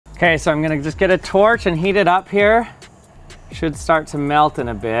Okay, so I'm gonna just get a torch and heat it up here. Should start to melt in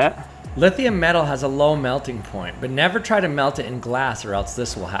a bit. Lithium metal has a low melting point, but never try to melt it in glass or else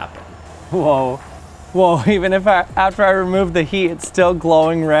this will happen. Whoa, whoa, even if after I remove the heat, it's still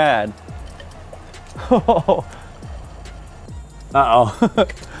glowing red. Uh-oh.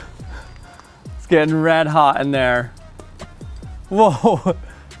 It's getting red hot in there. Whoa.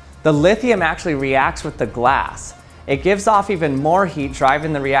 The lithium actually reacts with the glass. It gives off even more heat,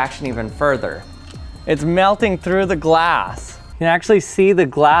 driving the reaction even further. It's melting through the glass. You can actually see the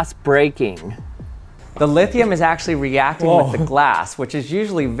glass breaking. The lithium is actually reacting with the glass, which is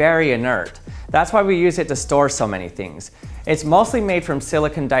usually very inert. That's why we use it to store so many things. It's mostly made from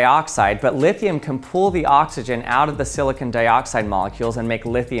silicon dioxide, but lithium can pull the oxygen out of the silicon dioxide molecules and make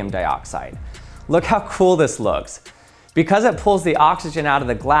lithium dioxide. Look how cool this looks. Because it pulls the oxygen out of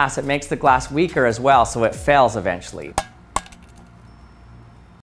the glass, it makes the glass weaker as well, so it fails eventually.